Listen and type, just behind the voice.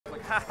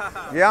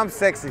Yeah, I'm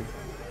sexy.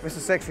 Mr.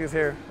 Sexy is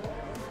here.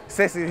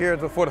 Sexy is here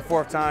for the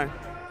 4th time.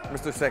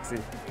 Mr. Sexy.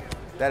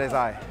 That is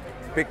I.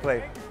 Big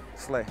play.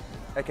 Slay.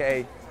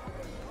 AKA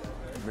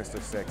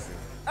Mr. Sexy.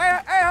 Hey,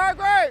 high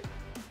grade!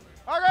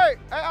 High grade!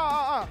 Hey,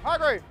 high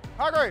grade!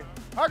 High grade!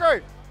 High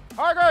grade!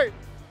 High grade!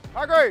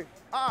 High grade!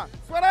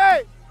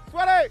 Sweaty!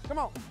 Sweaty! Come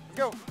on, let's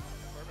go.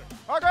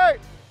 High grade!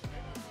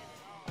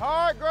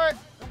 High grade!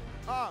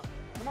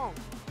 Come on.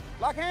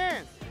 Lock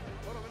hands.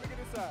 Hold on, let me get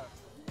this side.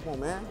 Come on,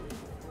 man.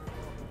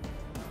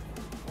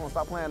 Come on,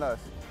 stop playing us.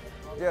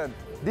 Yeah,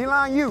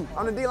 D-line you.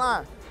 I'm the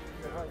D-line.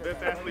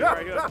 Best athlete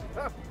right here.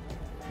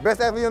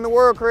 Best athlete in the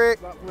world, Craig.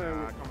 Stop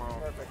playing. Come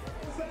on.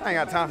 I ain't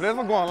got time for this.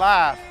 We're going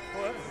live.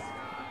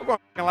 We're going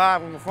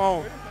live on the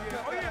phone.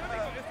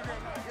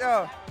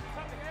 Yeah.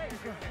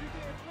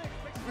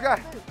 We got,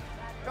 you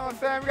know what I'm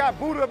saying? We got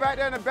Buddha back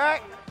there in the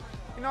back.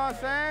 You know what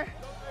I'm saying?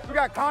 We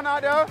got Con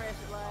out there.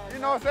 You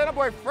know what I'm saying? That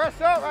boy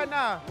fresh up right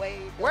now.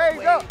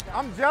 Waved up.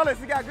 I'm jealous.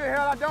 He got good hair.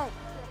 I don't.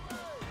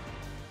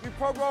 We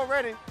Pro Bowl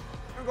ready.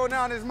 We're gonna go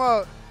down this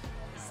mug.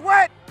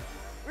 Sweat.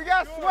 We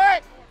got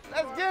sweat.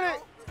 Let's get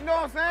it. You know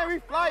what I'm saying? We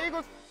fly,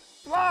 Eagles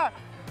fly.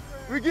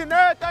 We getting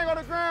everything on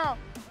the ground.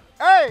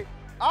 Hey,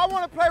 I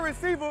want to play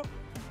receiver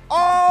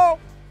all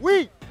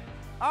week.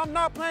 I'm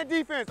not playing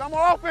defense. I'm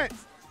on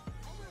offense.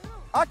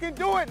 I can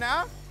do it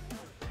now.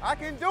 I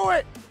can do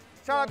it.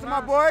 Shout out to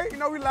my boy. You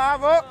know, we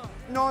live up.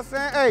 You know what I'm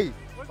saying? Hey,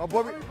 my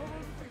boy.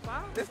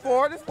 This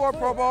four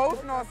Pro Bowls.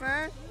 You know what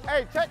I'm saying?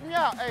 Hey, check me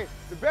out. Hey,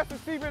 the best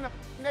receiver in the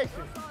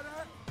nation.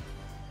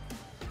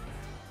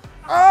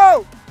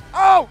 Oh,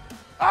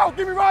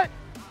 give me right.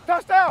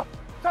 Touchdown.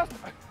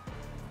 Touchdown.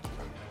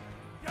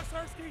 Yes,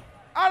 sir, Ski.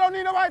 I don't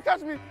need nobody to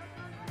touch me.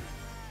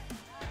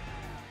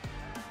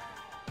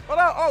 Hold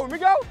on. Oh, let me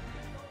go.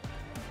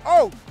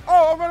 Oh,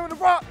 I'm running with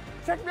the rock.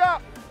 Check me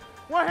out.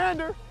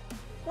 One-hander.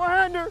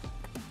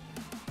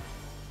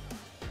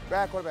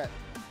 Bad quarterback.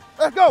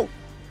 Let's go.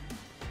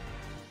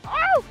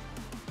 Oh!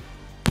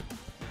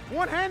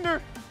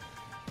 One-hander.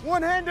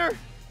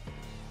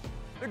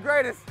 The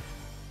greatest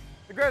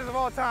of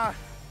all time.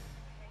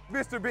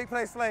 Mr. Big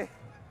Play Slay.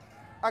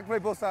 I can play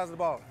both sides of the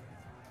ball.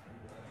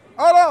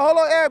 Hold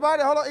on,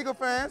 everybody. Hold on, Eagle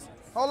fans.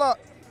 Hold up.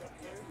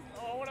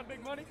 Oh, what up,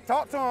 big money?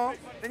 Talk to him.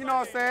 You know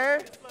what I'm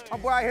saying? My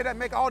boy out here that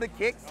make all the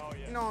kicks. Oh,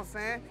 yeah. You know what I'm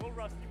saying? A little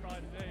rusty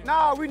probably today.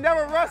 No, we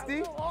never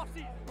rusty.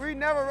 Off-season. We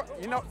never,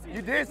 you know,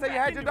 you did say you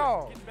had your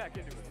dog. Getting back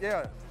into it.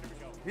 Yeah,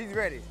 he's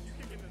ready. You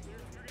kicking this year?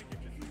 You're gonna kick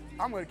this week?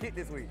 I'm gonna kick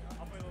this week.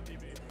 I'll play a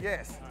little DB.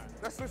 Yes,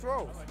 let's switch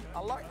roles. I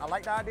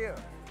like the idea.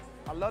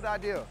 I love the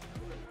idea.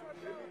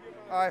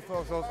 All right,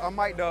 folks, so I'm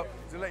mic'd up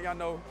to let y'all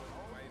know.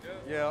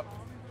 Yeah.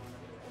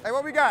 Hey,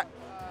 what we got?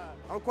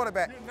 I'm a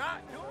quarterback. You're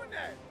not doing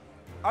that.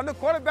 I'm the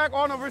quarterback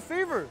on the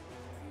receiver.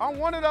 I'm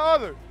one or the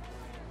other.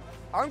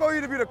 I'm gonna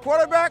either be the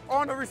quarterback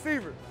or the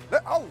receiver.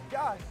 Oh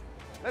gosh,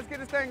 let's get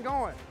this thing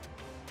going.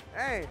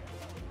 Hey,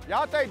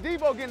 y'all think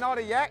Debo getting all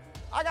the yak?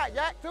 I got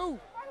yak too.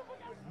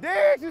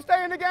 Diggs, you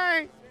stay in the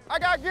game. I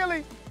got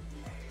Gilly.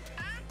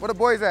 Where the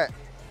boys at?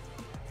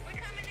 We're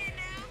coming in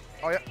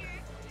now. Oh yeah.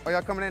 Oh,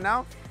 y'all coming in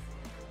now?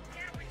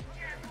 Yeah, we're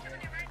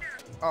coming in right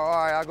now. Oh,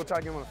 all right. I'll go try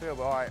to get him on the field,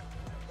 but all right.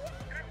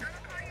 I'm gonna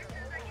call you as soon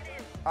as I get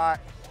in. All right.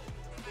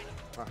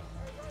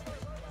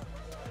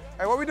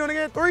 Hey, what we doing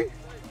again? 3?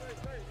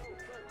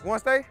 One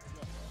stay?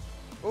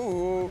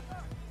 Ooh.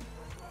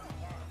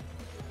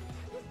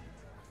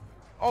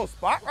 Oh,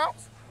 spot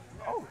routes?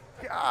 Oh,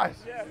 gosh.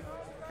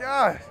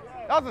 Gosh.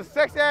 That was a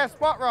sexy ass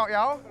spot route,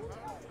 y'all.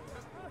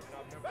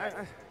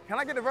 Can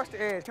I get the rush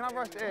to edge? Can I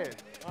rush the edge?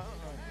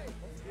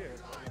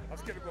 I'm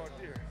scared of going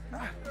deer.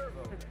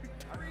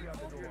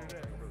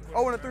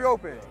 Oh, and the 3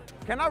 open.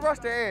 Can I rush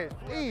the edge?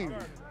 Please.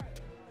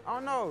 I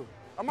don't know.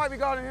 I might be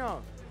guarding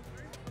him.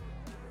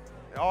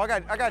 Oh, I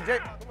got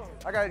Jake.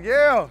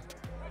 Yeah.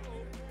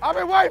 I've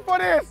been waiting for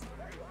this.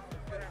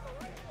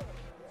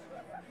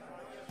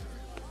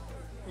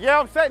 Yeah,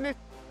 I'm setting this.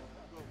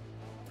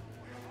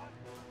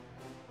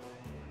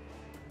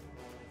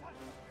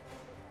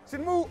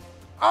 Should move.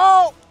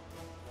 Oh!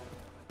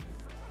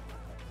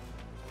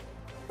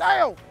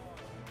 Damn!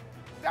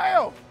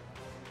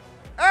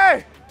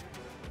 Hey!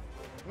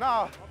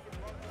 Nah.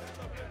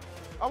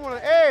 I'm on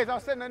the edge. I'm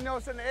sitting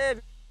the edge.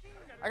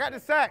 I got the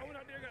sack.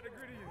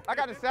 I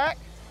got the sack.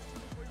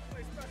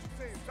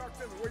 Talk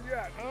to me. Where you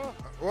at, huh?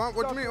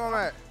 What you mean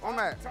where I'm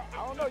at?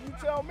 I don't know. You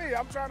tell me.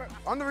 I'm trying to.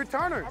 I'm the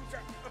returner.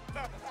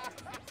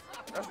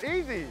 That's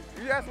easy.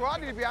 That's where I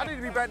need to be. I need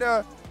to be back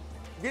there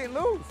getting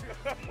loose.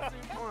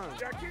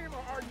 Jakeem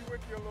will argue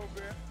with you a little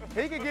bit.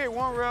 He can get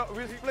one rep.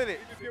 We split it.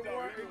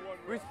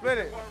 We split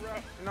it.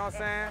 You know what I'm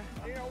saying?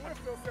 You know,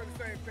 Winfield said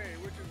the same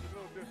thing, which is a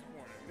little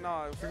disappointing.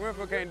 No,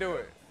 Winfield can't do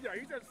it. Yeah,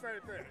 he said the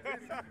same thing.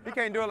 He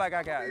can't do it like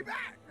I got. Be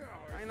back.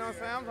 You know what I'm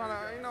saying? I'm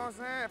trying to, you know what I'm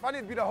saying? If I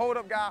need to be the hold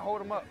up guy,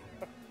 hold him up.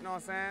 You know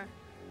what I'm saying?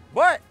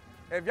 But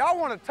if y'all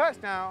want a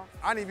touchdown,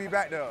 I need to be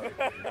back there.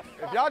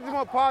 If y'all just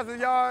want positive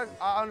yards,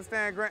 I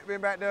understand Grant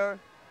being back there.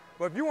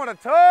 But if you want a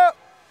tub,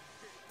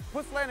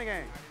 put Slay in the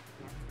game.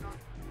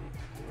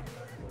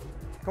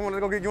 Come on,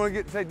 let's go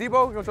get, say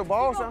Debo? You want your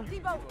ball or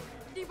something?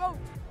 Debo.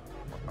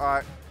 All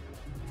right.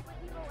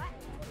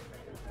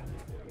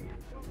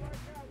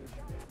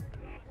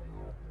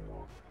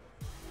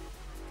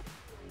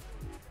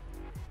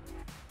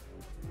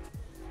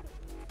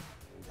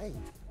 Hey.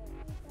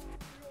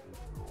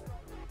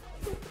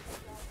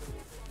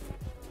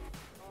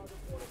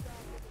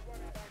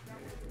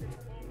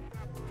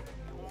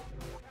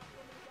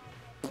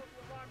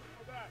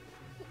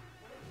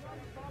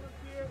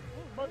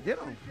 Get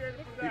him.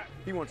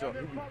 He wants you.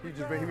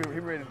 He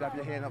ready to dap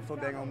your hand up so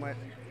dang on much.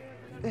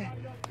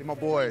 Get my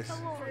boys.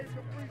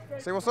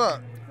 Say what's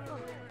up.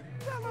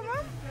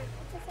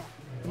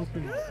 So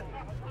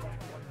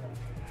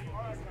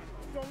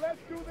let's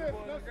do this.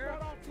 Let's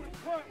start off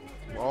with punt.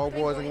 All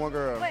boys and one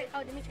girl. Wait,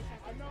 oh, Demetrius.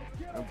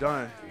 I'm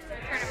done.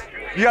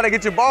 You gotta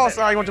get your ball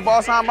signed. You want your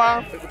ball signed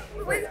by him?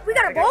 We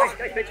got a ball?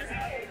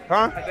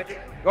 Huh?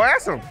 Go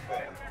ask him.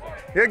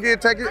 He'll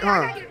take it,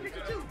 huh?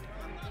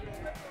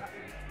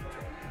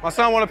 My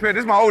son want a pair.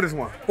 This is my oldest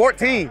one.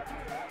 14.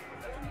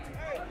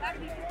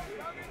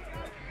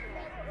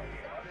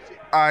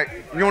 All right,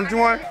 you want to do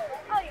one?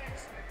 Oh,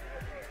 yes.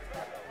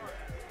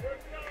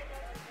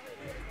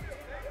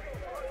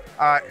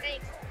 All right.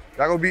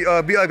 Y'all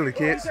gonna be ugly,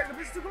 kids.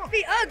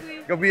 Be ugly.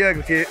 Go be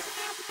ugly, kids.